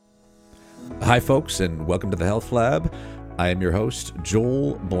Hi, folks, and welcome to the Health Lab. I am your host,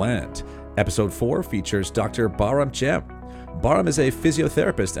 Joel Bland. Episode 4 features Dr. Bahram. Bahram is a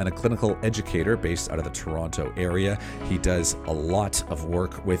physiotherapist and a clinical educator based out of the Toronto area. He does a lot of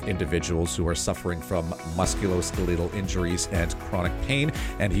work with individuals who are suffering from musculoskeletal injuries and chronic pain,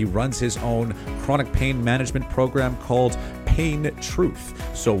 and he runs his own chronic pain management program called Pain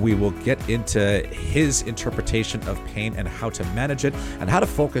Truth. So we will get into his interpretation of pain and how to manage it and how to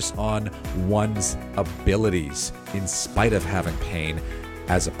focus on one's abilities in spite of having pain,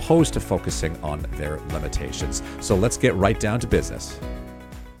 as opposed to focusing on their limitations. So let's get right down to business.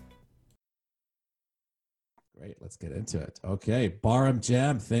 Great, let's get into it. Okay,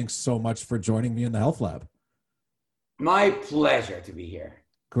 Bahram, thanks so much for joining me in the Health Lab. My pleasure to be here.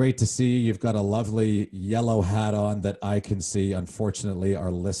 Great to see you. You've got a lovely yellow hat on that I can see. Unfortunately,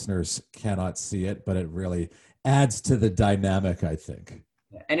 our listeners cannot see it, but it really adds to the dynamic, I think.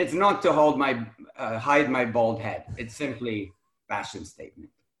 And it's not to hide my bald head. It's simply fashion statement.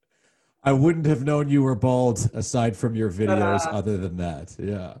 I wouldn't have known you were bald aside from your videos other than that.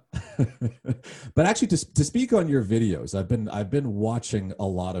 Yeah. But actually to speak on your videos, I've been watching a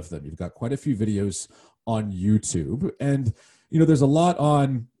lot of them. You've got quite a few videos on YouTube, and there's a lot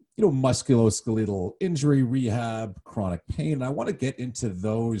on musculoskeletal injury rehab, chronic pain. And I want to get into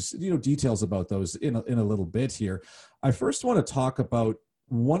those details about those in a little bit here. I first want to talk about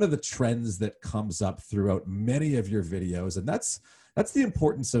one of the trends that comes up throughout many of your videos, and that's the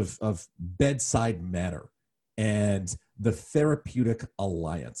importance of bedside manner and the therapeutic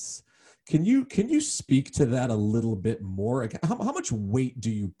alliance. Can you speak to that a little bit more? How much weight do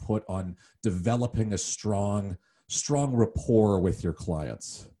you put on developing a strong rapport with your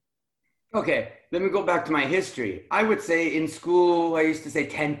clients? Okay, let me go back to my history. I would say in school, I used to say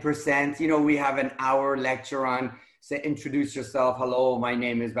 10%. We have an hour lecture on, say, introduce yourself. Hello, my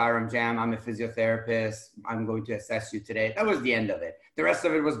name is Bahram. I'm a physiotherapist. I'm going to assess you today. That was the end of it. The rest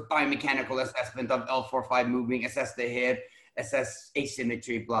of it was biomechanical assessment of L4-5 moving, assess the hip, assess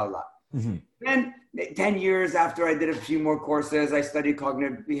asymmetry, blah, blah. Mm-hmm. Then 10 years after I did a few more courses, I studied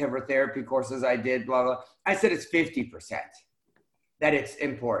cognitive behavioral therapy courses, I did, blah, blah. I said it's 50%. That it's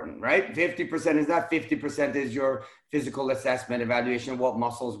important, right? 50% is that, 50% is your physical assessment, evaluation, what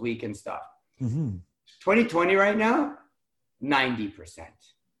muscles weak and stuff. Mm-hmm. 2020 right now, 90%.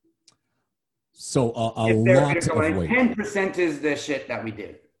 So a lot of weight. 10% is the shit that we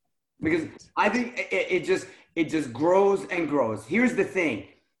did. Because I think it just grows and grows. Here's the thing,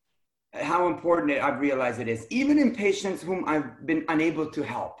 how important I've realized it is. Even in patients whom I've been unable to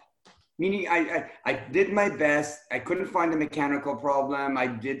help, meaning I did my best, I couldn't find a mechanical problem, I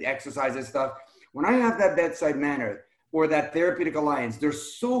did exercise and stuff. When I have that bedside manner or that therapeutic alliance, they're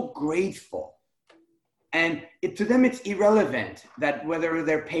so grateful. And to them, it's irrelevant that whether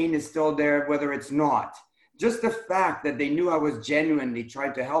their pain is still there, whether it's not. Just the fact that they knew I was genuinely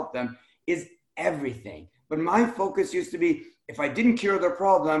trying to help them is everything. But my focus used to be, if I didn't cure their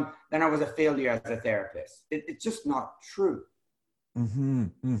problem, then I was a failure as a therapist. It's just not true. Mm-hmm,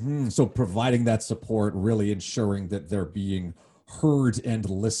 mm-hmm. So providing that support, really ensuring that they're being heard and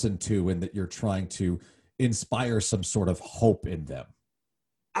listened to, and that you're trying to inspire some sort of hope in them.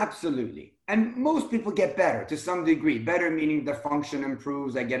 Absolutely. And most people get better to some degree. Better meaning their function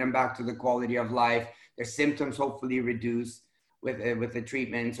improves. I get them back to the quality of life. Their symptoms hopefully reduce with the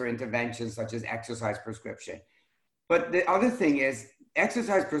treatments or interventions such as exercise prescription. But the other thing is,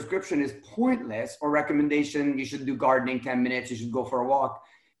 exercise prescription is pointless, or recommendation, you should do gardening 10 minutes, you should go for a walk.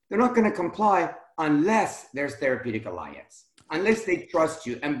 They're not going to comply unless there's therapeutic alliance, unless they trust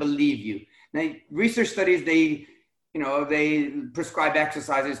you and believe you. Now, research studies, they prescribe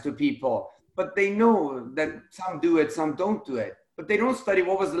exercises to people, but they know that some do it, some don't do it. But they don't study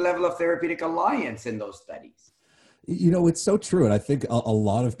what was the level of therapeutic alliance in those studies. It's so true. And I think a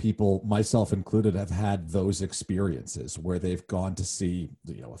lot of people, myself included, have had those experiences where they've gone to see,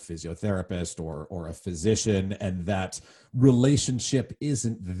 a physiotherapist or a physician, and that relationship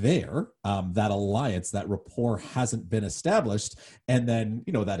isn't there. That alliance, that rapport hasn't been established. And then,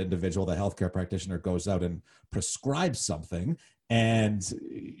 that individual, the healthcare practitioner, goes out and prescribes something. And,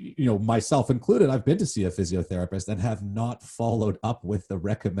 myself included, I've been to see a physiotherapist and have not followed up with the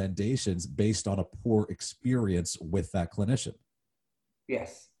recommendations based on a poor experience with that clinician.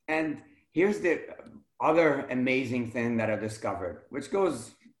 Yes. And here's the other amazing thing that I discovered, which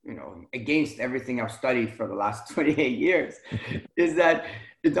goes, against everything I've studied for the last 28 years, is that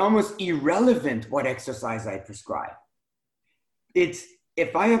it's almost irrelevant what exercise I prescribe.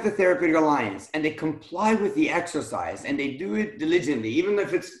 If I have the therapeutic alliance and they comply with the exercise and they do it diligently, even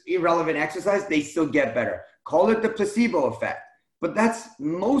if it's irrelevant exercise, they still get better. Call it the placebo effect. But that's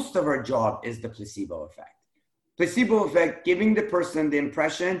most of our job is the placebo effect. Placebo effect, giving the person the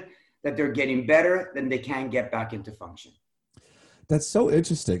impression that they're getting better, then they can get back into function. That's so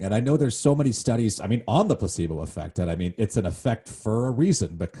interesting. And I know there's so many studies, I mean, on the placebo effect. And I mean, it's an effect for a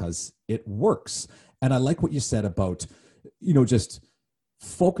reason because it works. And I like what you said about, just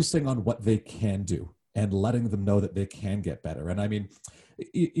focusing on what they can do and letting them know that they can get better. And I mean,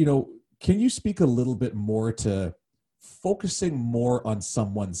 can you speak a little bit more to focusing more on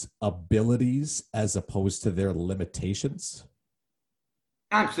someone's abilities as opposed to their limitations?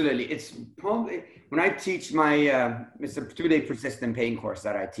 Absolutely. It's probably when I teach my, it's a 2-day persistent pain course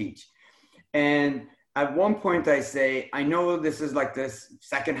that I teach. And at one point I say, I know this is like this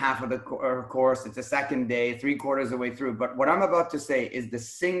second half of the course. It's a second day, 3/4 of the way through. But what I'm about to say is the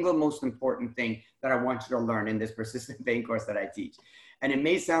single most important thing that I want you to learn in this persistent pain course that I teach. And it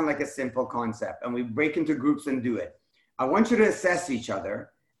may sound like a simple concept, and we break into groups and do it. I want you to assess each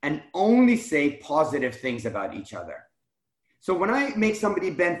other and only say positive things about each other. So when I make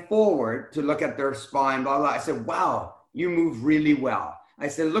somebody bend forward to look at their spine, blah, blah, I said, wow, you move really well. I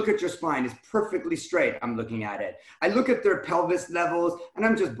said, look at your spine. It's perfectly straight. I'm looking at it. I look at their pelvis levels, and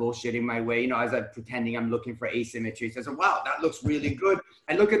I'm just bullshitting my way, as I'm pretending I'm looking for asymmetry. So I said, wow, that looks really good.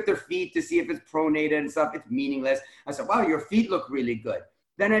 I look at their feet to see if it's pronated and stuff. It's meaningless. I said, wow, your feet look really good.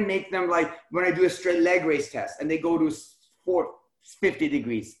 Then I make them like when I do a straight leg raise test, and they go to 50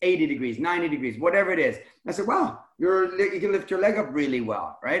 degrees, 80 degrees, 90 degrees, whatever it is. I said, wow, you can lift your leg up really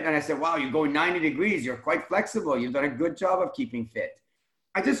well, right? And I said, wow, you're going 90 degrees. You're quite flexible. You've done a good job of keeping fit.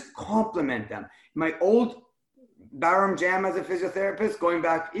 I just compliment them. My old Bahram jam as a physiotherapist, going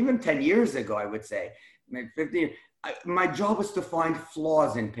back even 10 years ago, I would say, maybe 15, my job was to find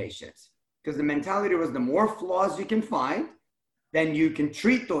flaws in patients because the mentality was the more flaws you can find, then you can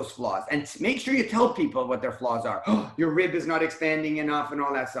treat those flaws and make sure you tell people what their flaws are. Oh, your rib is not expanding enough and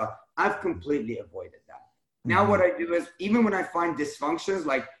all that stuff. I've completely avoided that. Now what I do is, even when I find dysfunctions,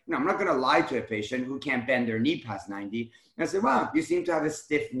 like, I'm not going to lie to a patient who can't bend their knee past 90. And I say, wow, you seem to have a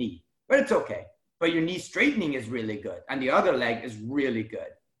stiff knee, but it's okay. But your knee straightening is really good. And the other leg is really good.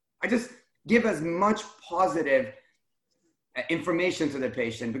 I just give as much positive information to the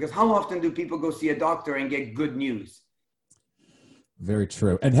patient, because how often do people go see a doctor and get good news? Very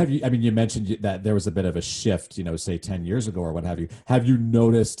true. And you mentioned that there was a bit of a shift, say 10 years ago or what have you. Have you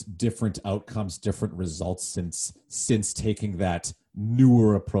noticed different outcomes, different results since taking that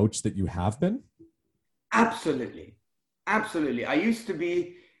newer approach that you have been? Absolutely. Absolutely. I used to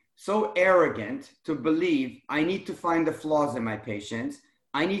be so arrogant to believe I need to find the flaws in my patients.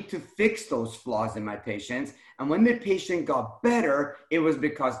 I need to fix those flaws in my patients. And when the patient got better, it was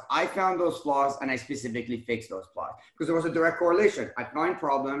because I found those flaws and I specifically fixed those flaws. Because there was a direct correlation. I find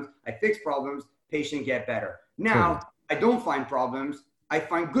problems, I fix problems, patient get better. Now, I don't find problems. I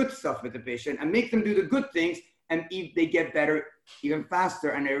find good stuff with the patient and make them do the good things, and they get better even faster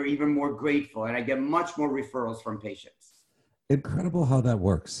and they're even more grateful. And I get much more referrals from patients. Incredible how that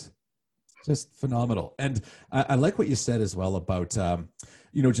works. Just phenomenal. And I like what you said as well about,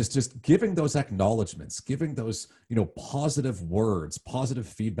 just giving those acknowledgments, giving those, positive words, positive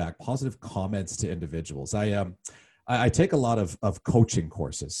feedback, positive comments to individuals. I take a lot of coaching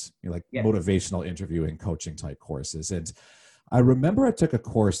courses, motivational interviewing, coaching type courses. And I remember I took a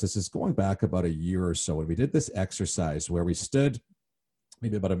course, this is going back about a year or so, and we did this exercise where we stood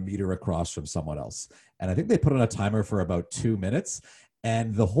maybe about a meter across from someone else. And I think they put on a timer for about 2 minutes.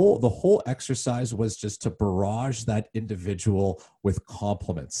 And the whole exercise was just to barrage that individual with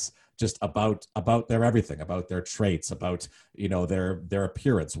compliments, just about their everything, about their traits, about their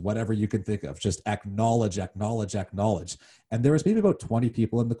appearance, whatever you can think of. Just acknowledge. And there was maybe about 20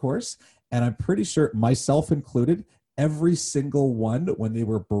 people in the course, and I'm pretty sure, myself included, every single one, when they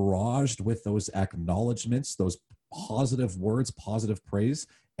were barraged with those acknowledgments, those positive words, positive praise,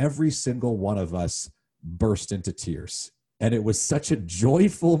 every single one of us burst into tears. And it was such a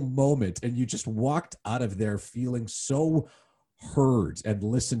joyful moment. And you just walked out of there feeling so heard and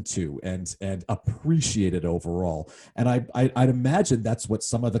listened to and appreciated overall. And I'd imagine that's what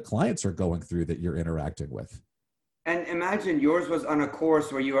some of the clients are going through that you're interacting with. And imagine yours was on a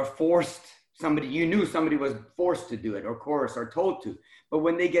course where you are forced, you knew somebody was forced to do it, or course, or told to. But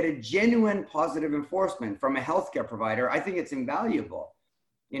when they get a genuine positive enforcement from a healthcare provider, I think it's invaluable.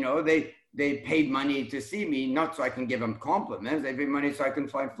 They paid money to see me, not so I can give them compliments. They paid money so I can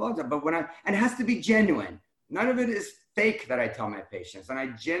find flaws. But and it has to be genuine. None of it is fake that I tell my patients.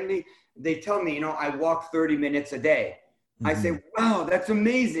 And they tell me, I walk 30 minutes a day. Mm-hmm. I say, wow, that's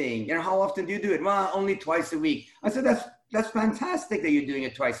amazing. How often do you do it? Well, only twice a week. I said, that's fantastic that you're doing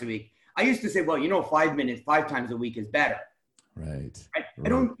it twice a week. I used to say, well, 5 minutes, 5 times a week is better. Right. I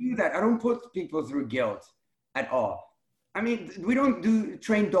don't do that. I don't put people through guilt at all. I mean, we don't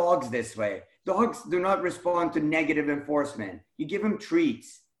train dogs this way. Dogs do not respond to negative enforcement. You give them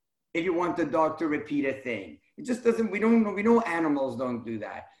treats if you want the dog to repeat a thing. It just doesn't, we know animals don't do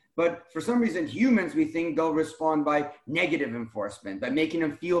that. But for some reason, humans, we think they'll respond by negative enforcement, by making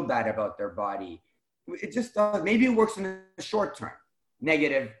them feel bad about their body. It just does. Maybe it works in the short term,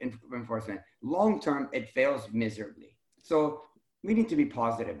 negative enforcement. Long term, it fails miserably. So we need to be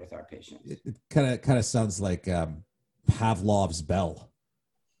positive with our patients. It kind of sounds like Pavlov's bell.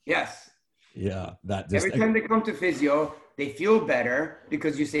 Yes. Yeah. Every time they come to physio, they feel better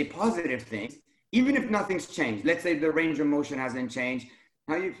because you say positive things, even if nothing's changed. Let's say the range of motion hasn't changed.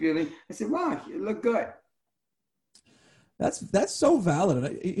 How are you feeling? I said, wow, you look good. That's so valid.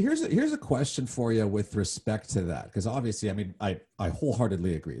 And here's a question for you with respect to that, because obviously, I mean, I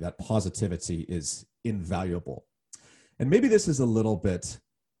wholeheartedly agree that positivity is invaluable. And maybe this is a little bit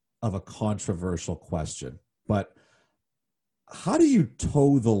of a controversial question, but how do you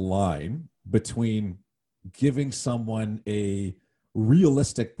toe the line between giving someone a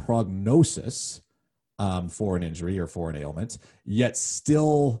realistic prognosis for an injury or for an ailment, yet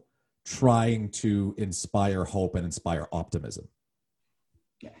still trying to inspire hope and inspire optimism?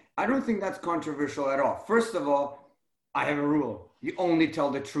 I don't think that's controversial at all. First of all, I have a rule. You only tell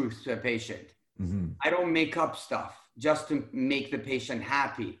the truth to a patient. Mm-hmm. I don't make up stuff just to make the patient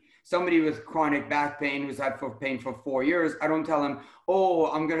happy. Somebody with chronic back pain who's had pain for 4 years, I don't tell them,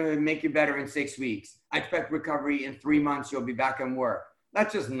 oh, I'm going to make you better in 6 weeks. I expect recovery in 3 months. You'll be back in work.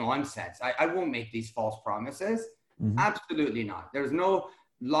 That's just nonsense. I won't make these false promises. Mm-hmm. Absolutely not. There's no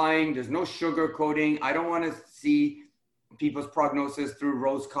lying. There's no sugarcoating. I don't want to see people's prognosis through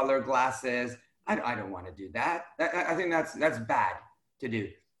rose-colored glasses. I don't want to do that. I think that's bad to do.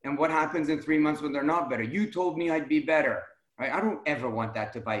 And what happens in 3 months when they're not better? You told me I'd be better. Right? I don't ever want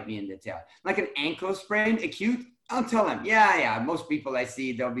that to bite me in the tail. Like an ankle sprain, acute, I'll tell them, yeah, most people I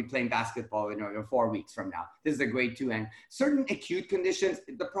see, they'll be playing basketball in 4 weeks from now. This is a grade 2. And certain acute conditions,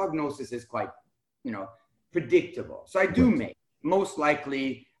 the prognosis is quite, predictable. So I do make, most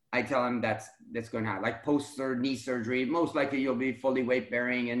likely, I tell them that's going to happen. Like knee surgery, most likely you'll be fully weight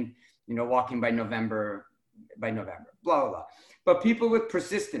bearing and, walking by November, blah, blah, blah. But people with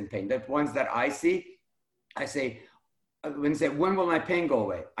persistent pain, the ones that I see, I say, when they say, when will my pain go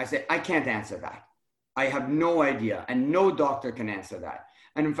away? I say, I can't answer that. I have no idea, and no doctor can answer that.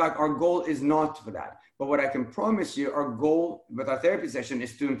 And in fact, our goal is not for that. But what I can promise you, our goal with our therapy session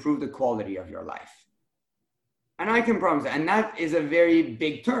is to improve the quality of your life. And I can promise that. And that is a very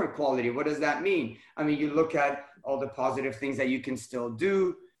big term, quality. What does that mean? I mean, you look at all the positive things that you can still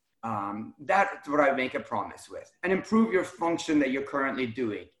do. That's what I make a promise with. And improve your function that you're currently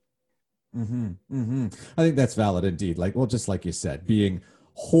doing. Mm-hmm, mm-hmm. I think that's valid indeed. Just like you said, being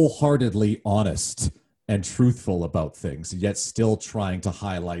wholeheartedly honest and truthful about things, yet still trying to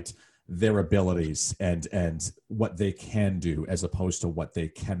highlight their abilities and what they can do as opposed to what they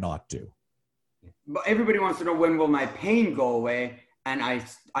cannot do. But everybody wants to know, when will my pain go away? And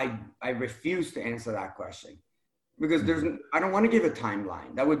I refuse to answer that question because I don't want to give a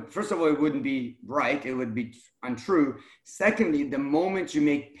timeline. That would, first of all, it wouldn't be right. It would be untrue. Secondly, the moment you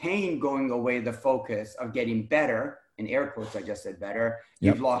make pain going away the focus of getting better, in air quotes, I just said better,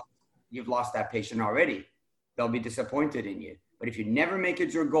 yep. You've lost that patient already. They'll be disappointed in you. But if you never make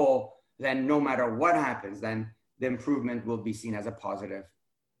it your goal, then no matter what happens, then the improvement will be seen as a positive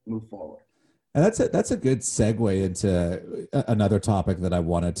move forward. And that's a good segue into another topic that I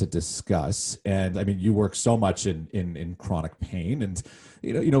wanted to discuss. And I mean, you work so much in chronic pain,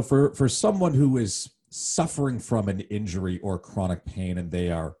 and for someone who is suffering from an injury or chronic pain, and they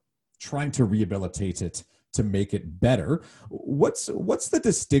are trying to rehabilitate it to make it better, what's the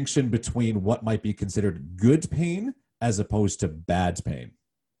distinction between what might be considered good pain as opposed to bad pain?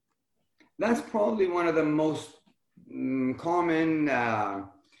 That's probably one of the most common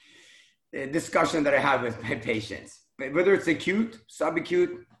discussion that I have with my patients, whether it's acute,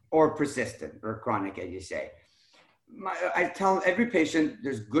 subacute, or persistent or chronic, as you say. I tell every patient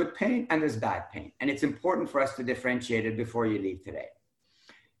there's good pain and there's bad pain. And it's important for us to differentiate it before you leave today.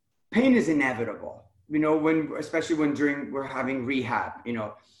 Pain is inevitable, especially when we're having rehab,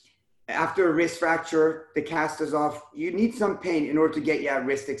 after a wrist fracture, the cast is off. You need some pain in order to get your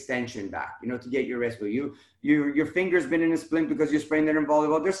wrist extension back, to get your wrist. Your finger's been in a splint because you sprained it in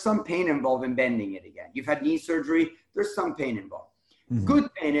volleyball. There's some pain involved in bending it again. You've had knee surgery. There's some pain involved. Mm-hmm.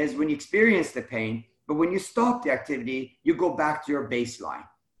 Good pain is when you experience the pain, but when you stop the activity, you go back to your baseline,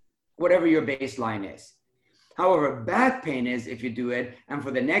 whatever your baseline is. However, bad pain is if you do it, and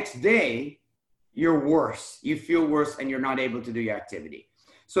for the next day, you're worse. You feel worse and you're not able to do your activity.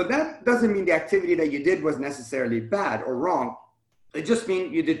 So that doesn't mean the activity that you did was necessarily bad or wrong. It just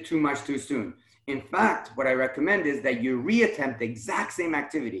means you did too much too soon. In fact, what I recommend is that you reattempt the exact same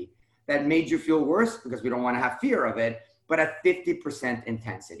activity that made you feel worse, because we don't want to have fear of it, but at 50%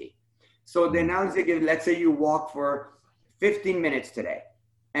 intensity. So the analogy I give, let's say you walk for 15 minutes today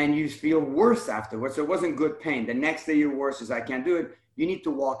and you feel worse afterwards. So it wasn't good pain. The next day you're worse, as I can't do it. You need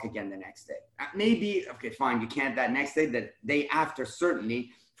to walk again the next day. Maybe, okay, fine, you can't that next day, the day after,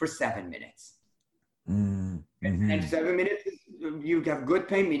 certainly for 7 minutes. Mm-hmm. And 7 minutes, you have good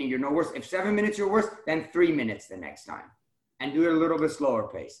pain, meaning you're no worse. If 7 minutes you're worse, then 3 minutes the next time. And do it a little bit slower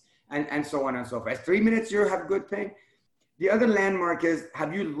pace. And so on and so forth. At 3 minutes, you have good pain. The other landmark is,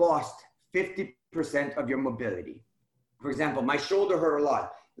 have you lost 50% of your mobility? For example, my shoulder hurt a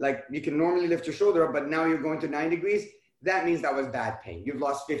lot. Like, you can normally lift your shoulder up, but now you're going to 9 degrees. That means that was bad pain. You've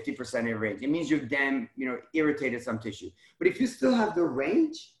lost 50% of your range. It means you've irritated some tissue. But if you still have the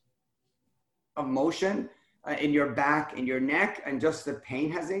range of motion in your back, in your neck, and just the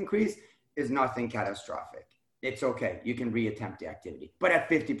pain has increased, is nothing catastrophic. It's okay. You can reattempt the activity, but at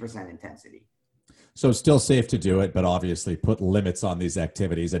 50% intensity. So it's still safe to do it, but obviously put limits on these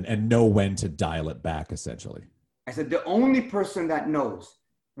activities and know when to dial it back, essentially. I said, the only person that knows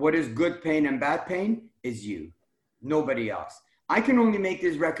what is good pain and bad pain is you, nobody else. I can only make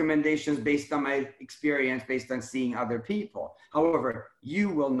these recommendations based on my experience, based on seeing other people. However, you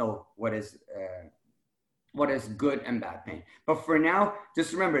will know what is good and bad pain. But for now,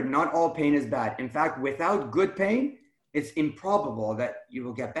 just remember, not all pain is bad. In fact, without good pain, it's improbable that you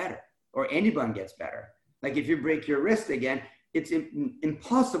will get better or anyone gets better. Like if you break your wrist again, it's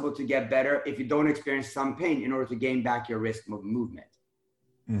impossible to get better if you don't experience some pain in order to gain back your wrist movement.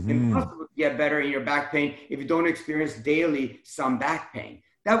 Mm-hmm. Impossible to get better in your back pain if you don't experience daily some back pain.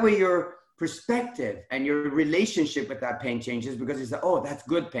 That way your perspective and your relationship with that pain changes, because you say, oh, that's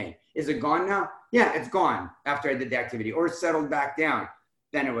good pain. Is it gone now? Yeah, it's gone after I did the activity, or it settled back down.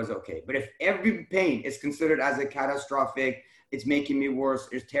 Then it was okay. But if every pain is considered as a catastrophic, it's making me worse,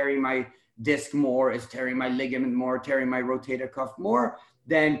 it's tearing my disc more, it's tearing my ligament more, tearing my rotator cuff more,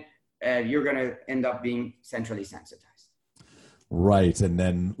 then you're going to end up being centrally sensitized. Right. And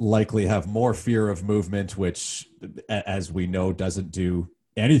then likely have more fear of movement, which, as we know, doesn't do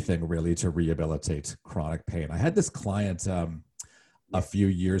anything really to rehabilitate chronic pain. I had this client a few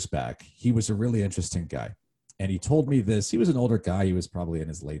years back. He was a really interesting guy. And he told me this. He was an older guy. He was probably in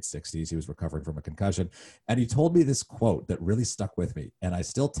his late 60s. He was recovering from a concussion. And he told me this quote that really stuck with me. And I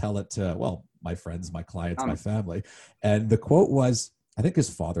still tell it to, well, my friends, my clients, my family. And the quote was, I think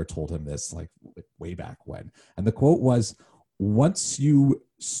his father told him this like way back when. And the quote was, once you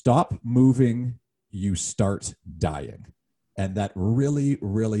stop moving, you start dying. And that really,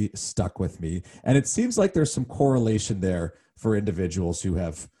 really stuck with me. And it seems like there's some correlation there for individuals who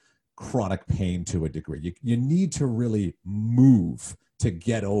have chronic pain to a degree. You need to really move to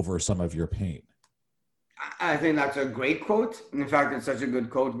get over some of your pain. I think that's a great quote. In fact, it's such a good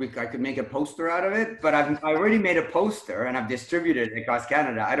quote. I could make a poster out of it, but I already made a poster and I've distributed it across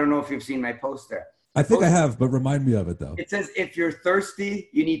Canada. I don't know if you've seen my poster. I think I have, but remind me of it though. It says, if you're thirsty,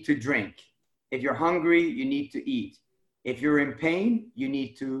 you need to drink. If you're hungry, you need to eat. If you're in pain, you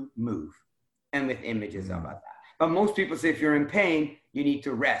need to move. And with images about that. But most people say, if you're in pain, you need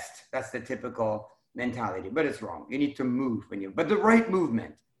to rest. That's the typical mentality, but it's wrong. You need to move but the right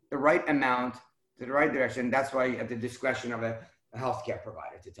movement, the right amount, the right direction. That's why at the discretion of a healthcare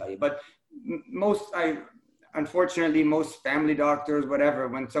provider to tell you. But unfortunately, most family doctors, whatever,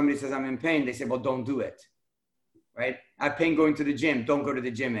 when somebody says I'm in pain, they say, well, don't do it, right? I have pain going to the gym. Don't go to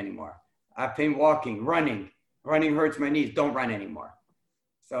the gym anymore. I have pain walking, running. Running hurts my knees. Don't run anymore.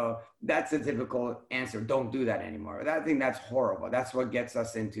 So that's a typical answer. Don't do that anymore. I think that's horrible. That's what gets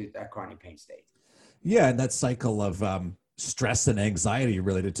us into that chronic pain state. Yeah, and that cycle of stress and anxiety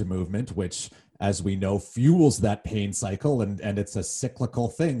related to movement, which, as we know, fuels that pain cycle, and it's a cyclical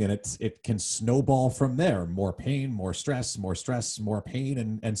thing, and it can snowball from there. More pain, more stress, more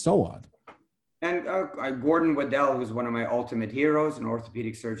pain, and so on. And Gordon Waddell, who's one of my ultimate heroes, an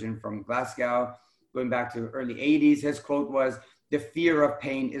orthopedic surgeon from Glasgow, going back to the early 80s, his quote was, the fear of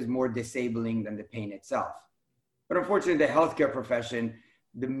pain is more disabling than the pain itself. But unfortunately, the healthcare profession,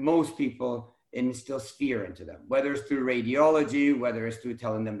 most people instills fear into them, whether it's through radiology, whether it's through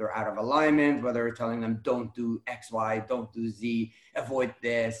telling them they're out of alignment, whether it's telling them don't do X, Y, don't do Z, avoid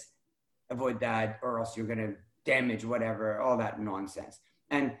this, avoid that, or else you're going to damage whatever, all that nonsense.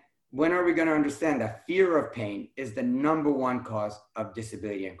 And when are we going to understand that fear of pain is the number one cause of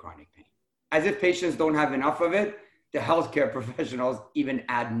disability and chronic pain? As if patients don't have enough of it, the healthcare professionals even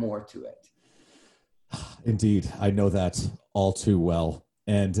add more to it. Indeed, I know that all too well.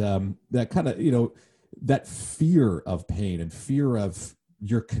 And that kind of, that fear of pain and fear of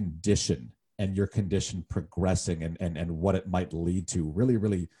your condition and your condition progressing and what it might lead to really,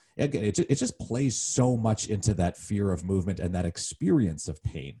 really, again, it just plays so much into that fear of movement and that experience of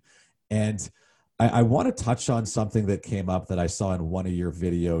pain. And I want to touch on something that came up that I saw in one of your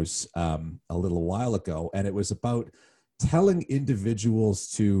videos a little while ago. And it was about telling individuals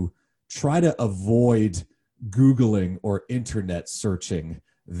to try to avoid Googling or internet searching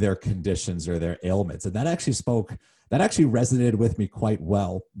their conditions or their ailments. And that actually resonated with me quite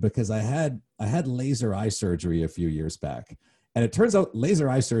well, because I had laser eye surgery a few years back. And it turns out laser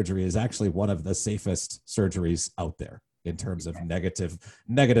eye surgery is actually one of the safest surgeries out there in terms of negative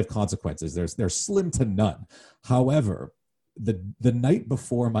consequences. They're slim to none. However, the night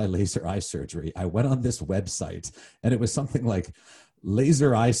before my laser eye surgery, I went on this website, and it was something like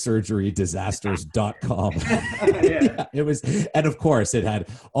laserEyeSurgeryDisasters.com. Yeah, it was, and of course it had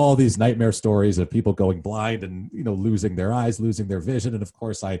all these nightmare stories of people going blind and losing their eyes, losing their vision. And of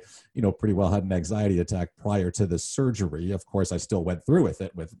course I pretty well had an anxiety attack prior to the surgery. Of course I still went through with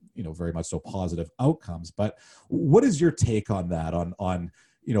it with very much so positive outcomes. But what is your take on that, on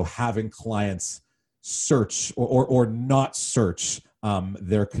having clients search or not search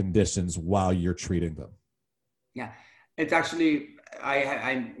their conditions while you're treating them? Yeah, it's actually,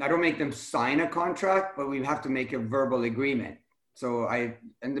 I don't make them sign a contract, but we have to make a verbal agreement. So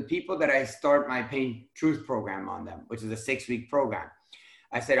and the people that I start my Pain Truth program on them, which is a 6-week program,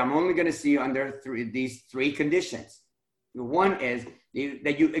 I said, I'm only going to see you under these three conditions. The one is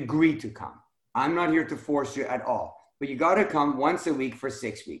that you agree to come. I'm not here to force you at all, but you got to come once a week for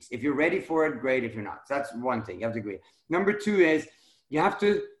 6 weeks. If you're ready for it, great. If you're not, so that's one thing you have to agree. Number two is you have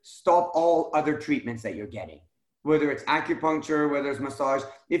to stop all other treatments that you're getting, whether it's acupuncture, whether it's massage.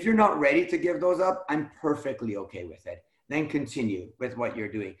 If you're not ready to give those up, I'm perfectly okay with it. Then continue with what you're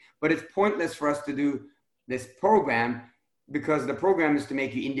doing. But it's pointless for us to do this program, because the program is to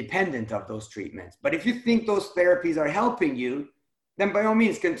make you independent of those treatments. But if you think those therapies are helping you, then by all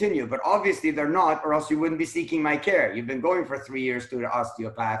means continue. But obviously they're not, or else you wouldn't be seeking my care. You've been going for 3 years to an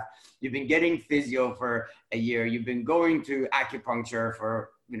osteopath. You've been getting physio for a year. You've been going to acupuncture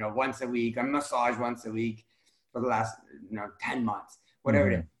for once a week, and massage once a week for the last 10 months,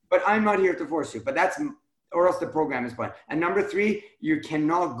 whatever it is. But I'm not here to force you, or else the program is fine. And number three, you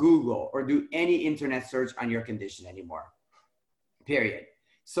cannot Google or do any internet search on your condition anymore, period.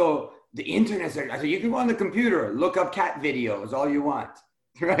 So the internet search, so you can go on the computer, look up cat videos all you want,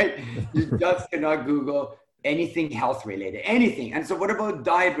 right? You just cannot Google anything health related, anything. And so what about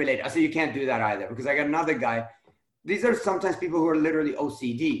diet related? I said, you can't do that either, because I got another guy. These are sometimes people who are literally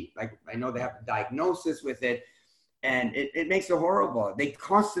OCD. Like, I know they have a diagnosis with it, and it makes it horrible. They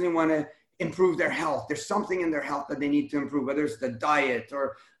constantly want to improve their health. There's something in their health that they need to improve, whether it's the diet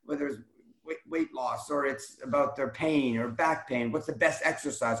or whether it's weight loss, or it's about their pain or back pain. What's the best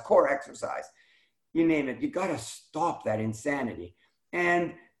exercise, core exercise, you name it. You got to stop that insanity.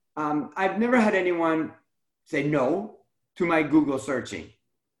 And I've never had anyone say no to my Google searching.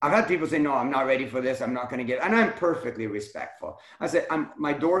 I've had people say, no, I'm not ready for this. I'm not going to get, and I'm perfectly respectful. I said,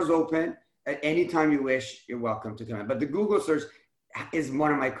 my door's open. At any time you wish, you're welcome to come in. But the Google search is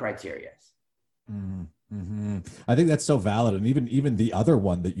one of my criteria. Mm-hmm. I think that's so valid. And even the other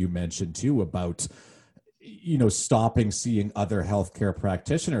one that you mentioned too, about stopping seeing other healthcare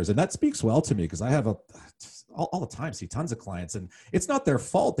practitioners. And that speaks well to me, because I have all the time see tons of clients, and it's not their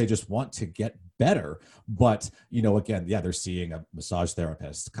fault. They just want to get better. But, again, they're seeing a massage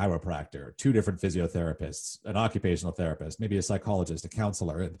therapist, chiropractor, 2 different physiotherapists, an occupational therapist, maybe a psychologist, a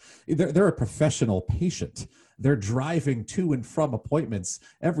counselor. And they're a professional patient. They're driving to and from appointments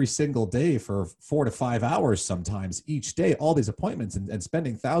every single day for 4 to 5 hours, sometimes each day, all these appointments, and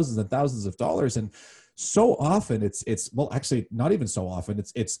spending thousands and thousands of dollars. And so often it's well, actually not even so often,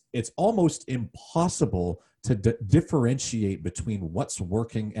 it's almost impossible to differentiate between what's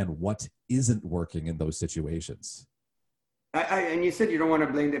working and what isn't working in those situations. And you said you don't want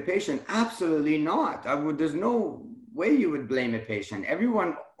to blame the patient. Absolutely not. There's no way you would blame a patient.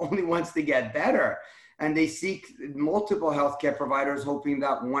 Everyone only wants to get better, and they seek multiple healthcare providers, hoping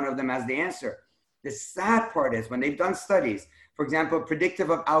that one of them has the answer. The sad part is when they've done studies, for example, predictive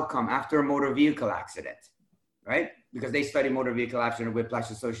of outcome after a motor vehicle accident, right? Because they study motor vehicle accident,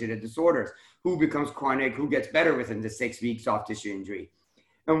 whiplash associated disorders, who becomes chronic, who gets better within the 6 weeks soft tissue injury.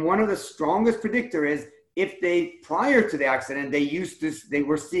 And one of the strongest predictor is if they, prior to the accident, they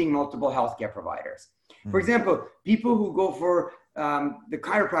were seeing multiple healthcare providers. For example, people who go for the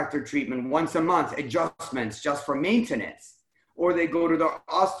chiropractor treatment once a month, adjustments just for maintenance, or they go to the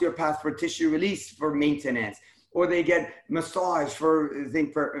osteopath for tissue release for maintenance, or they get massage for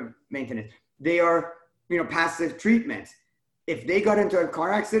maintenance. They are, passive treatments. If they got into a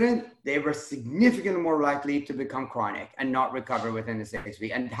car accident, they were significantly more likely to become chronic and not recover within the 6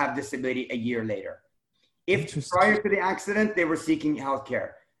 weeks and have disability a year later. If prior to the accident, they were seeking healthcare,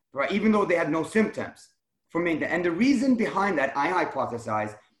 right, even though they had no symptoms for maintenance. And the reason behind that, I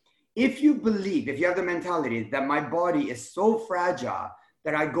hypothesize, if you have the mentality that my body is so fragile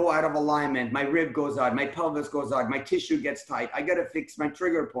that I go out of alignment, my rib goes out, my pelvis goes out, my tissue gets tight, I got to fix my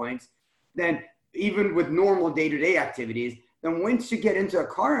trigger points, then even with normal day-to-day activities, then once you get into a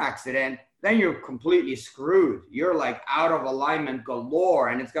car accident, then you're completely screwed. You're like out of alignment galore,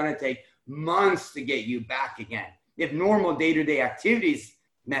 and it's going to take months to get you back again. If normal day-to-day activities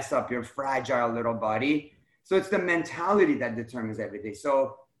mess up your fragile little body. So it's the mentality that determines everything.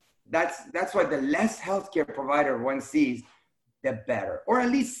 So that's why the less healthcare provider one sees, the better. Or at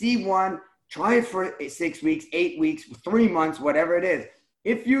least see one, try it for 6 weeks, 8 weeks, 3 months, whatever it is.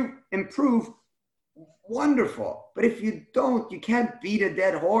 If you improve, wonderful. But if you don't, you can't beat a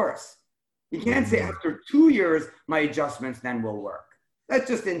dead horse. You can't say after 2 years, my adjustments then will work. That's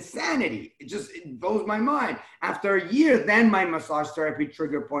just insanity. It blows my mind. After a year, then my massage therapy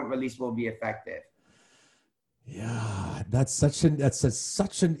trigger point release will be effective. Yeah, that's such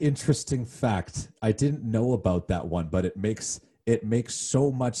an interesting fact. I didn't know about that one, but it makes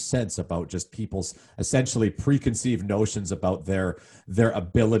so much sense about just people's essentially preconceived notions about their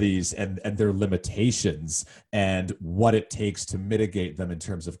abilities and their limitations and what it takes to mitigate them in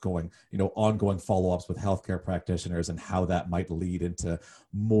terms of ongoing follow-ups with healthcare practitioners and how that might lead into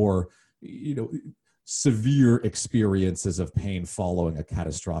more, severe experiences of pain following a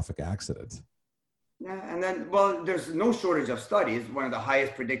catastrophic accident. Yeah, and then, there's no shortage of studies. One of the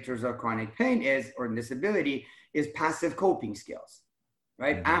highest predictors of chronic pain or disability is passive coping skills,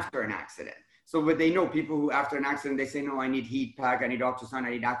 right? Mm-hmm. After an accident. So what they know, people who after an accident, they say, no, I need heat pack, I need ultrasound,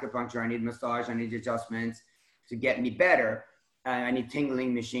 I need acupuncture, I need massage, I need adjustments to get me better. I need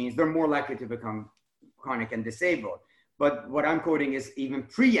tingling machines. They're more likely to become chronic and disabled. But what I'm quoting is even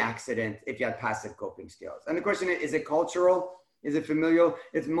pre-accident, if you have passive coping skills. And the question is it cultural? Is it familial?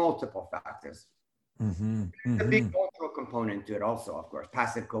 It's multiple factors. Mm-hmm. It's a big cultural component to it also, of course,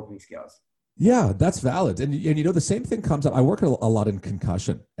 passive coping skills. Yeah, that's valid. And the same thing comes up. I work a lot in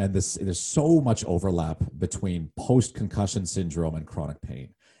concussion, and there's so much overlap between post-concussion syndrome and chronic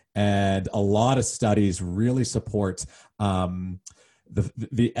pain. And a lot of studies really support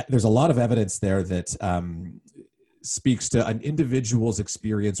there's a lot of evidence there that speaks to an individual's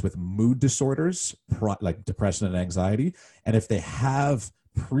experience with mood disorders, like depression and anxiety. And if they have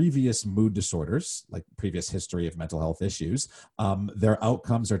previous mood disorders, like previous history of mental health issues, their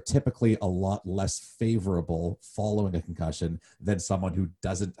outcomes are typically a lot less favorable following a concussion than someone who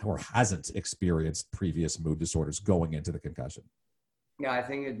doesn't or hasn't experienced previous mood disorders going into the concussion. Yeah, I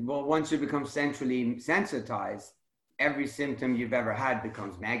think once you become centrally sensitized, every symptom you've ever had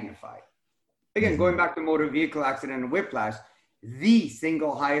becomes magnified. Again, going back to motor vehicle accident and whiplash, the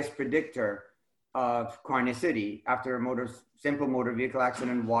single highest predictor of chronicity after a simple motor vehicle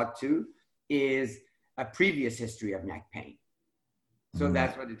accident, WOD2, is a previous history of neck pain. So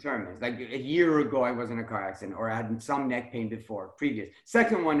that's what determines. Like a year ago, I was in a car accident, or I had some neck pain before, previous.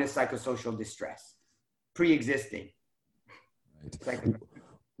 Second one is psychosocial distress, pre-existing. Right.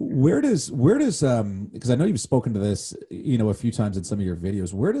 Where does because I know you've spoken to this a few times in some of your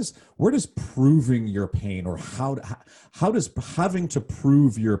videos, where does proving your pain, or how does having to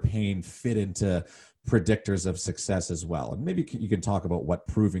prove your pain fit into predictors of success as well? And maybe you can talk about what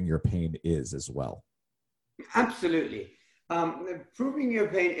proving your pain is as well. Absolutely. Proving your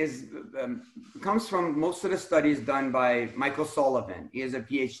pain comes from most of the studies done by Michael Sullivan. He is a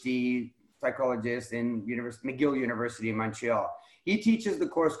PhD psychologist in McGill University in Montreal. He teaches the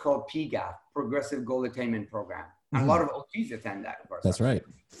course called PGAP, Progressive Goal Attainment Program. And a lot of OTs attend that course. That's right.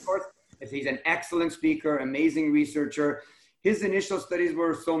 Of course, he's an excellent speaker, amazing researcher. His initial studies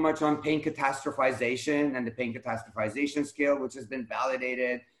were so much on pain catastrophization and the pain catastrophization scale, which has been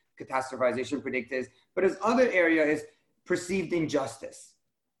validated, catastrophization predictors. But his other area is perceived injustice,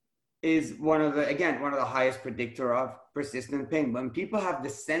 is one of the highest predictor of persistent pain. When people have the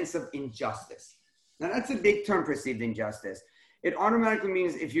sense of injustice, now that's a big term, perceived injustice. It automatically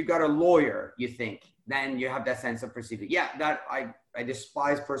means if you got a lawyer, you think, then you have that sense of perceived. Yeah, that I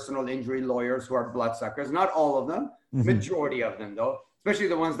despise personal injury lawyers who are bloodsuckers. Not all of them, majority of them though, especially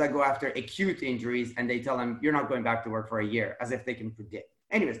the ones that go after acute injuries and they tell them, you're not going back to work for a year, as if they can predict.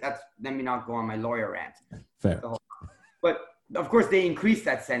 Anyways, let me not go on my lawyer rant. Fair. But of course, they increase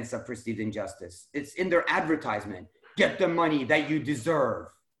that sense of perceived injustice. It's in their advertisement. get the money that you deserve,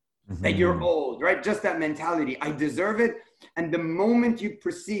 that you're owed, right? Just that mentality. I deserve it. And the moment you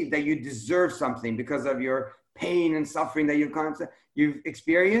perceive that you deserve something because of your pain and suffering that you've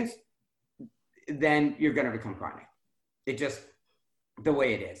experienced, then you're going to become chronic. It just the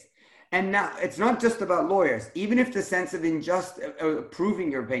way it is. And now it's not just about lawyers. Even if the sense of injustice, proving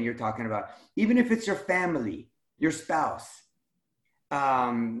your pain you're talking about, even if it's your family, your spouse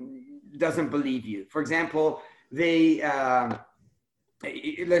doesn't believe you. For example, they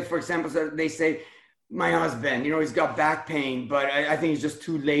say, my husband, he's got back pain, but I think he's just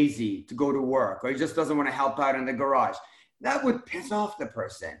too lazy to go to work, or he just doesn't want to help out in the garage. That would piss off the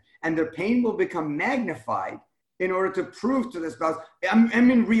person, and their pain will become magnified in order to prove to the spouse, I'm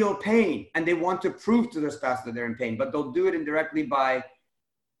in real pain, and they want to prove to their spouse that they're in pain, but they'll do it indirectly by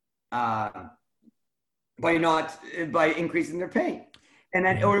increasing their pain. And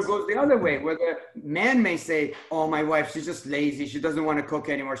then, or it goes the other way, where the man may say, oh, my wife, she's just lazy. She doesn't want to cook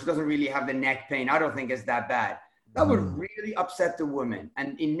anymore. She doesn't really have the neck pain. I don't think it's that bad. That would really upset the woman.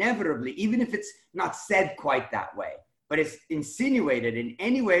 And inevitably, even if it's not said quite that way, but it's insinuated in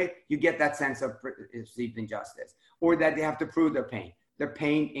any way, you get that sense of perceived injustice, or that they have to prove their pain. Their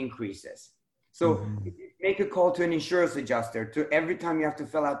pain increases. So make a call to an insurance adjuster. To every time you have to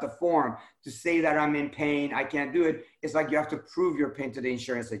fill out the form to say that I'm in pain, I can't do it. It's like you have to prove your pain to the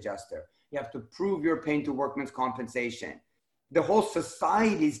insurance adjuster. You have to prove your pain to workman's compensation. The whole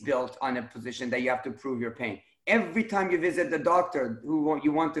society is built on a position that you have to prove your pain. Every time you visit the doctor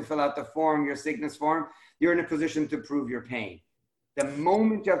you want to fill out the form, your sickness form, you're in a position to prove your pain. The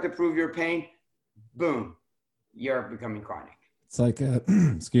moment you have to prove your pain, boom, you're becoming chronic. It's like,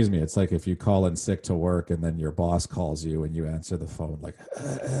 excuse me, it's like if you call in sick to work and then your boss calls you and you answer the phone like,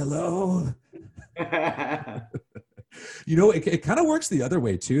 hello. It kind of works the other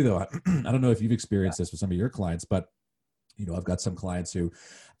way too, though. I don't know if you've experienced this with some of your clients, but I've got some clients who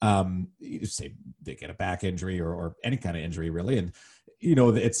say they get a back injury or any kind of injury really. And,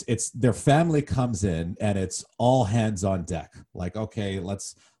 it's their family comes in and it's all hands on deck. Like, okay,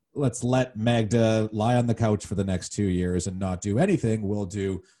 let's let Magda lie on the couch for the next 2 years and not do anything. We'll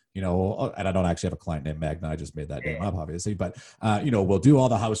do, and I don't actually have a client named Magda. I just made that name up, obviously. But, we'll do all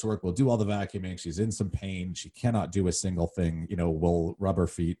the housework. We'll do all the vacuuming. She's in some pain. She cannot do a single thing. We'll rub her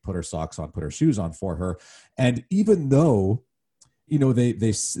feet, put her socks on, put her shoes on for her. And even though,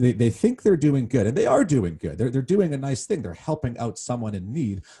 they think they're doing good, and they are doing good. They're doing a nice thing. They're helping out someone in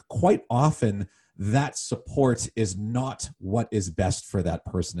need. Quite often, that support is not what is best for that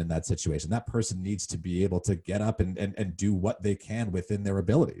person in that situation. That person needs to be able to get up and do what they can within their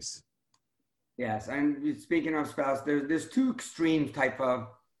abilities. Yes. And speaking of spouse, there's two extreme type of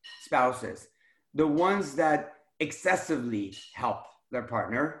spouses. The ones that excessively help their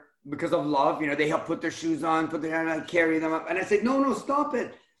partner because of love, they help put their shoes on, put their hand on, carry them up. And I said, no, stop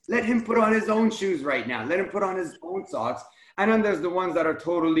it. Let him put on his own shoes right now. Let him put on his own socks. And then there's the ones that are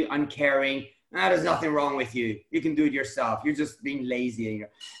totally uncaring. There's nothing wrong with you. You can do it yourself. You're just being lazy.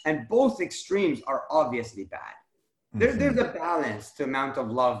 And both extremes are obviously bad. There's a balance to amount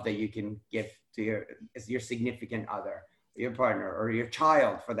of love that you can give to your significant other, your partner, or your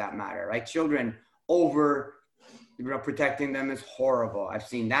child for that matter, right? Children protecting them is horrible. I've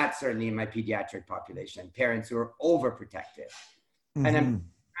seen that certainly in my pediatric population, parents who are overprotective. And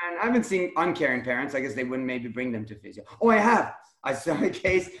I haven't seen uncaring parents. I guess they wouldn't maybe bring them to physio. Oh, I have. I saw a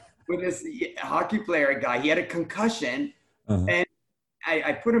case with this hockey player guy. He had a concussion, and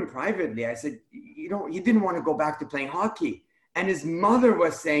I put him privately. I said, he didn't want to go back to playing hockey. And his mother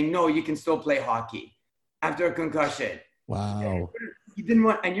was saying, no, you can still play hockey after a concussion. Wow. He didn't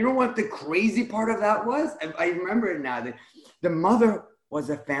want, and you know what the crazy part of that was? I remember it now. That the mother was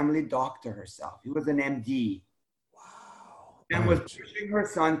a family doctor herself. He was an MD. Wow. And was pushing her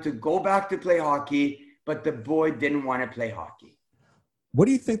son to go back to play hockey, but the boy didn't want to play hockey. What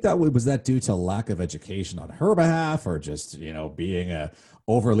do you think was that due to lack of education on her behalf, or just, being a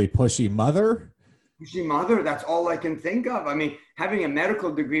overly pushy mother? Pushy mother, that's all I can think of. I mean, having a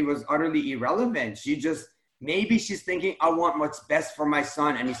medical degree was utterly irrelevant. Maybe she's thinking, I want what's best for my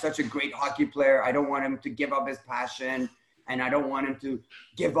son, and he's such a great hockey player. I don't want him to give up his passion, and I don't want him to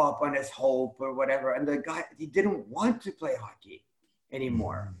give up on his hope or whatever. And the guy, he didn't want to play hockey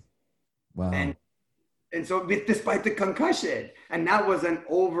anymore. Wow. And so despite the concussion, and that was and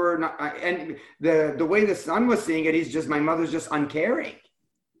the way the son was seeing it, he's just, my mother's just uncaring.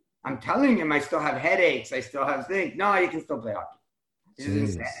 I'm telling him I still have headaches. I still have things. No, you can still play hockey. It's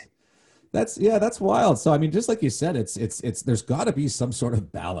insane. That's wild. So I mean, just like you said, it's there's got to be some sort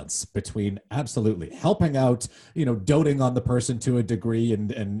of balance between absolutely helping out, doting on the person to a degree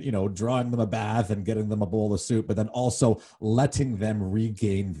and drawing them a bath and getting them a bowl of soup, but then also letting them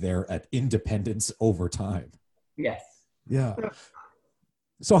regain their independence over time. Yes. Yeah.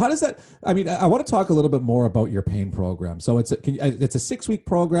 So how does that? I mean, I want to talk a little bit more about your pain program. So it's a 6-week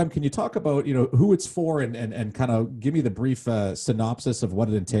program. Can you talk about who it's for and kind of give me the brief synopsis of what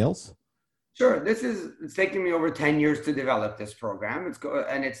it entails? Sure. It's taken me over 10 years to develop this program.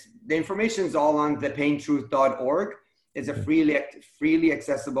 It's the information is all on thepaintruth.org. It's a freely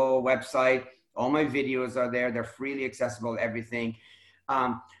accessible website. All my videos are there. They're freely accessible, everything.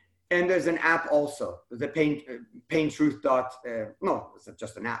 And there's an app also, the Pain Truth. No, it's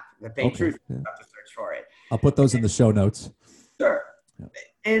just an app. The Pain Truth. You have to search for it. I'll put those in the show notes. Sure. Yeah.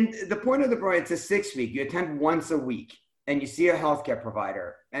 And the point of the program, it's a 6-week. You attend once a week and you see a healthcare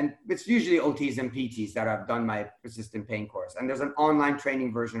provider. And it's usually OTs and PTs that have done my persistent pain course. And there's an online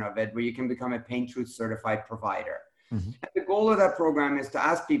training version of it where you can become a Pain Truth certified provider. Mm-hmm. And the goal of that program is to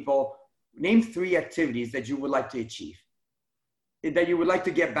ask people, name 3 activities that you would like to achieve, that you would like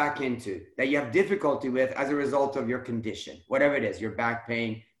to get back into, that you have difficulty with as a result of your condition, whatever it is, your back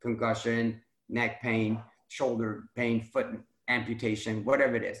pain, concussion, neck pain, shoulder pain, foot amputation,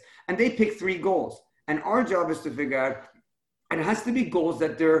 whatever it is. And they pick 3 goals. And our job is to figure out, and it has to be goals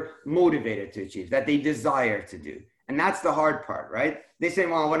that they're motivated to achieve, that they desire to do. And that's the hard part, right? They say,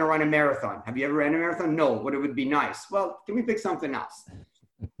 well, I want to run a marathon. Have you ever ran a marathon? No, but it would be nice. Well, can we pick something else?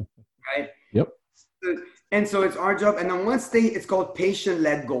 Right? Yep. And so it's our job. And then it's called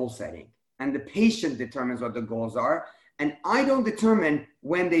patient-led goal setting. And the patient determines what the goals are. And I don't determine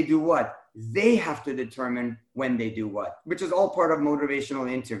when they do what. They have to determine when they do what, which is all part of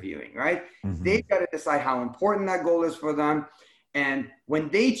motivational interviewing, right? Mm-hmm. They've got to decide how important that goal is for them. And when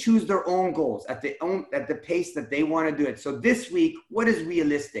they choose their own goals at the pace that they want to do it. So this week, what is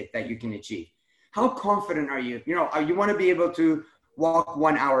realistic that you can achieve? How confident are you? You want to be able to walk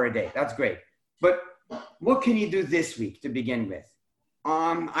 1 hour a day. That's great. But what can you do this week to begin with?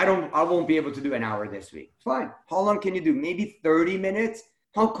 I won't be able to do an hour this week. Fine. How long can you do? Maybe 30 minutes.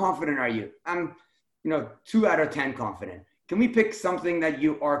 How confident are you? I'm, 2 out of 10 confident. Can we pick something that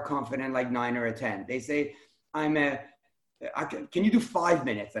you are confident, like 9 or a 10? They say, can you do 5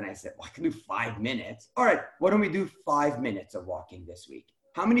 minutes? And I said, well, I can do 5 minutes. All right. Why don't we do 5 minutes of walking this week?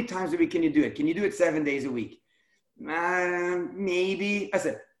 How many times a week can you do it? Can you do it 7 days a week? Maybe. I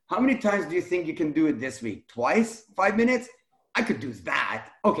said, how many times do you think you can do it this week? Twice? 5 minutes? I could do that.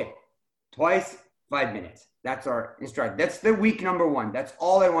 Okay. Twice, 5 minutes. That's our instruction. That's the week number 1. That's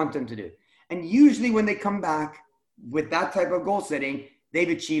all I want them to do. And usually when they come back with that type of goal setting,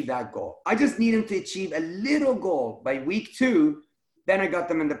 they've achieved that goal. I just need them to achieve a little goal by week 2. Then I got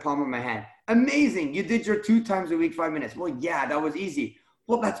them in the palm of my hand. Amazing. You did your 2 times a week, 5 minutes. Well, yeah, that was easy.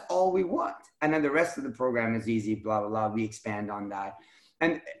 Well, that's all we want. And then the rest of the program is easy, blah, blah, blah. We expand on that.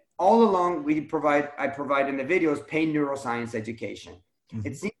 And all along, I provide in the videos pain neuroscience education. Mm-hmm.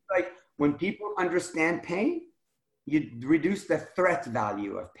 It seems like when people understand pain, you reduce the threat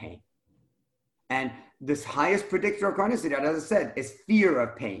value of pain. And this highest predictor of chronicity, as I said, is fear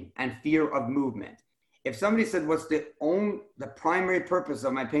of pain and fear of movement. If somebody said, what's the primary purpose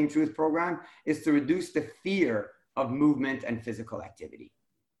of my Pain Truth program is to reduce the fear of movement and physical activity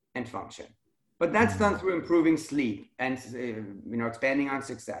and function. But that's done through improving sleep and, expanding on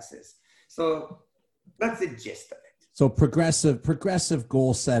successes. So that's the gist of it. So progressive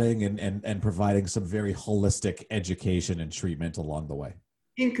goal setting and providing some very holistic education and treatment along the way.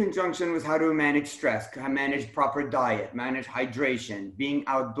 In conjunction with how to manage stress, manage proper diet, manage hydration, being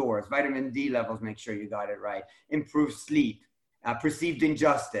outdoors, vitamin D levels, make sure you got it right, improve sleep, perceived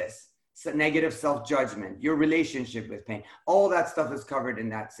injustice, negative self-judgment, your relationship with pain. All that stuff is covered in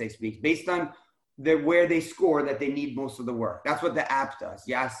that 6 weeks based on where they score that they need most of the work. That's what the app does.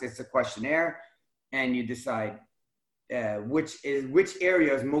 Yes, it's a questionnaire and you decide which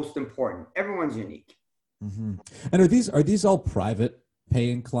area is most important. Everyone's unique. Mm-hmm. And are these all private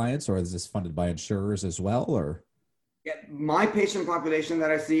paying clients, or is this funded by insurers as well? Or yeah, my patient population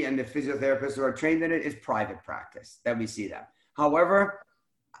that I see and the physiotherapists who are trained in it is private practice that we see them. However,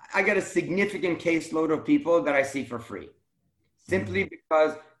 I get a significant caseload of people that I see for free, simply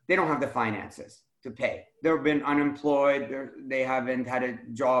because they don't have the finances to pay. They've been unemployed. They haven't had a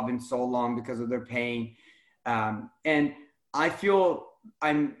job in so long because of their pain. And I feel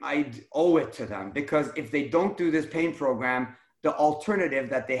I owe it to them, because if they don't do this pain program, the alternative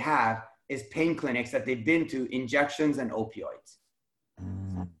that they have is pain clinics that they've been to, injections and opioids.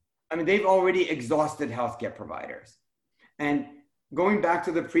 I mean, they've already exhausted healthcare providers. And going back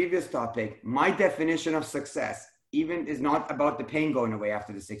to the previous topic, my definition of success even is not about the pain going away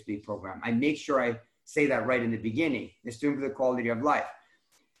after the 6-week program. I make sure I say that right in the beginning. It's to improve the quality of life.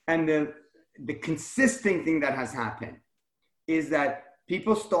 And the consistent thing that has happened is that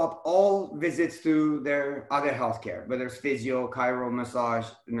people stop all visits to their other healthcare, whether it's physio, chiro, massage.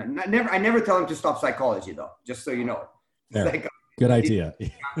 I never tell them to stop psychology, though, just so you know. Like, good idea.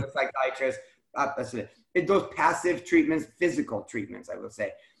 Psychiatrist, those passive treatments, physical treatments, I will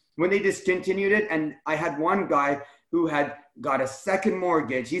say. When they discontinued it, and I had one guy who had got a second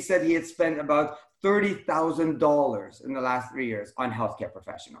mortgage. He said he had spent about $30,000 in the last 3 years on healthcare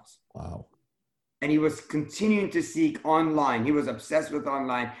professionals. Wow. And he was continuing to seek online. He was obsessed with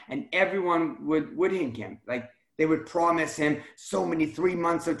online, and everyone would hink him. Like, they would promise him so many 3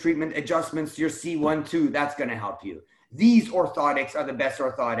 months of treatment adjustments to your C1, 2, that's going to help you. These orthotics are the best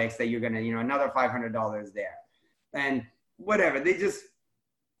orthotics that you're going to, another $500 there. And whatever, they just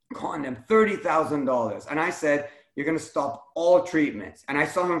con him $30,000. And I said, you're going to stop all treatments. And I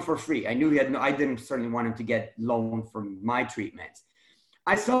saw him for free. I knew he had I didn't certainly want him to get loan for my treatments.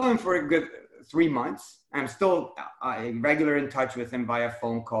 I saw him for a good 3 months. I'm still regular in touch with him via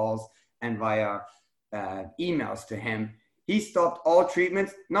phone calls and via emails to him. He stopped all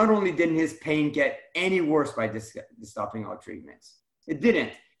treatments. Not only didn't his pain get any worse by stopping all treatments, it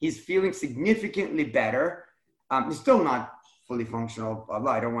didn't. He's feeling significantly better. He's still not fully functional.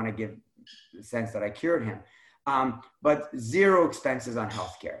 I don't want to give the sense that I cured him, but zero expenses on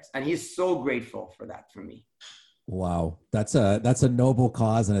healthcare. And he's so grateful for that for me. Wow. That's a noble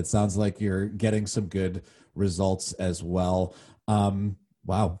cause. And it sounds like you're getting some good results as well.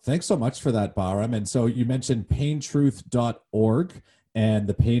 Wow. Thanks so much for that, Bahram. And so you mentioned paintruth.org and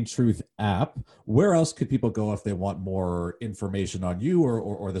the Pain Truth app. Where else could people go if they want more information on you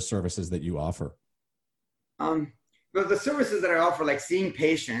or the services that you offer? Well, the services that I offer, like seeing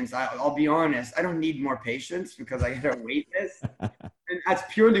patients, I'll be honest, I don't need more patients because I get a wait list. And that's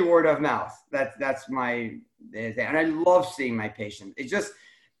purely word of mouth. That's my thing. And I love seeing my patients. It's just,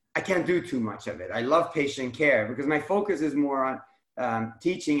 I can't do too much of it. I love patient care because my focus is more on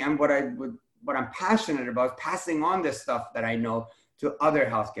teaching, and what I'm passionate about is passing on this stuff that I know to other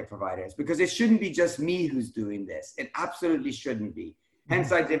healthcare providers, because it shouldn't be just me who's doing this. It absolutely shouldn't be.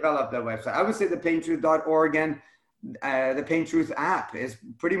 Hence, I developed that website. I would say the paintruth.org and the Pain Truth app is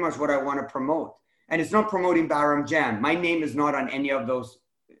pretty much what I want to promote. And it's not promoting Bahram Jam. My name is not on any of those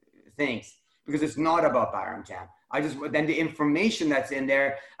things because it's not about Bahram Jam. Then the information that's in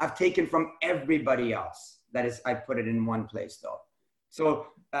there, I've taken from everybody else. I put it in one place though. So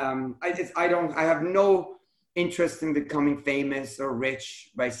I have no interest in becoming famous or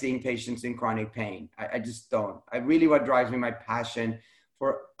rich by seeing patients in chronic pain. I just don't. What drives me, my passion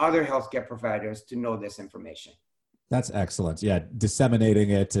for other healthcare providers to know this information. That's excellent. Yeah,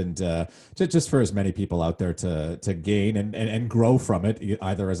 disseminating it and just for as many people out there to gain and grow from it,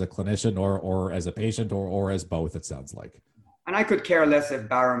 either as a clinician or as a patient or as both, it sounds like. And I could care less if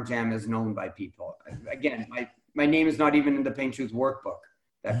Bahram Jam is known by people. Again, my name is not even in the Pain Truth workbook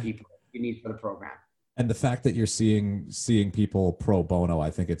that you need for the program. And the fact that you're seeing people pro bono, I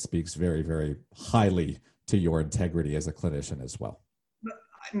think it speaks very, very highly to your integrity as a clinician as well.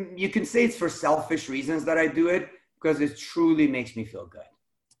 You can say it's for selfish reasons that I do it, because it truly makes me feel good.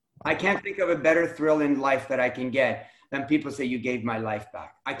 I can't think of a better thrill in life that I can get than people say, you gave my life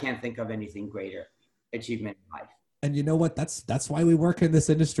back. I can't think of anything greater achievement in life. And you know what? That's why we work in this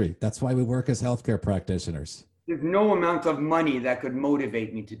industry. That's why we work as healthcare practitioners. There's no amount of money that could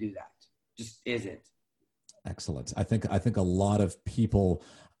motivate me to do that. Just isn't. Excellent. I think a lot of people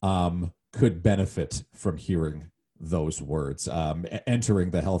could benefit from hearing those words,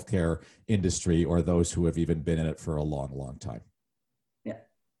 entering the healthcare industry, or those who have even been in it for a long, long time. Yeah.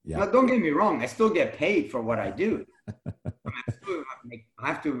 Now, don't get me wrong. I still get paid for what I do. I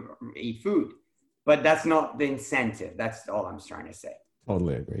have to eat food, but that's not the incentive. That's all I'm trying to say.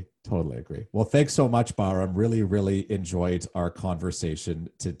 Totally agree. Well, thanks so much, Bahram. Really, really enjoyed our conversation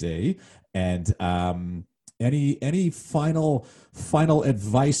today. And any final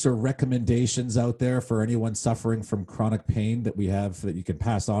advice or recommendations out there for anyone suffering from chronic pain that we have that you can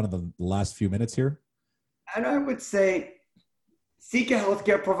pass on in the last few minutes here? And I would say, seek a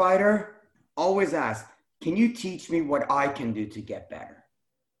healthcare provider. Always ask, can you teach me what I can do to get better?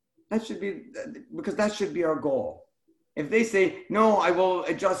 That should be our goal. If they say, no, I will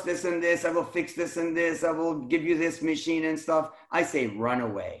adjust this and this, I will fix this and this, I will give you this machine and stuff, I say run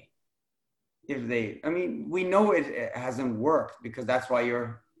away. We know it hasn't worked, because that's why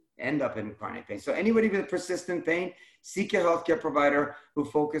you end up in chronic pain. So anybody with persistent pain, seek a healthcare provider who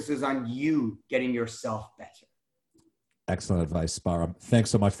focuses on you getting yourself better. Excellent advice, Bahram. Thanks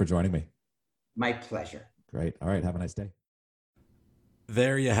so much for joining me. My pleasure. Great. All right. Have a nice day.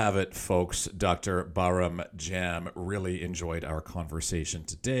 There you have it, folks. Dr. Bahram Jam. Really enjoyed our conversation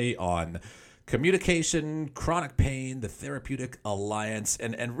today on communication, chronic pain, the therapeutic alliance,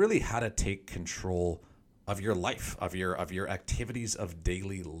 and really how to take control of your life, of your activities of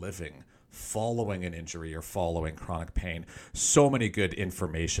daily living following an injury or following chronic pain. So many good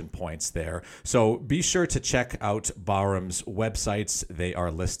information points there. So be sure to check out Bahram's websites. They are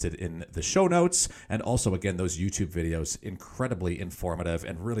listed in the show notes. And also, again, those YouTube videos, incredibly informative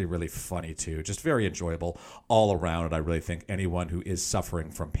and really, really funny too. Just very enjoyable all around. And I really think anyone who is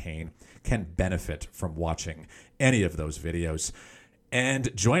suffering from pain can benefit from watching any of those videos.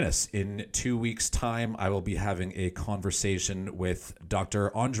 And join us in 2 weeks' time. I will be having a conversation with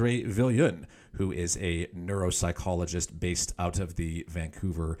Dr. Andre Viljoen, who is a neuropsychologist based out of the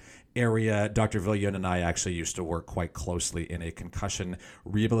Vancouver area. Dr. Viljoen and I actually used to work quite closely in a concussion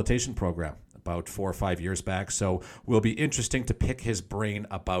rehabilitation program about 4 or 5 years back. So will be interesting to pick his brain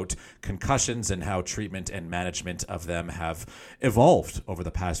about concussions and how treatment and management of them have evolved over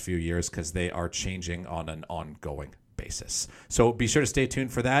the past few years, because they are changing on an ongoing basis. So be sure to stay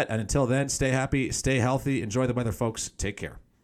tuned for that. And until then, stay happy, stay healthy, enjoy the weather, folks. Take care.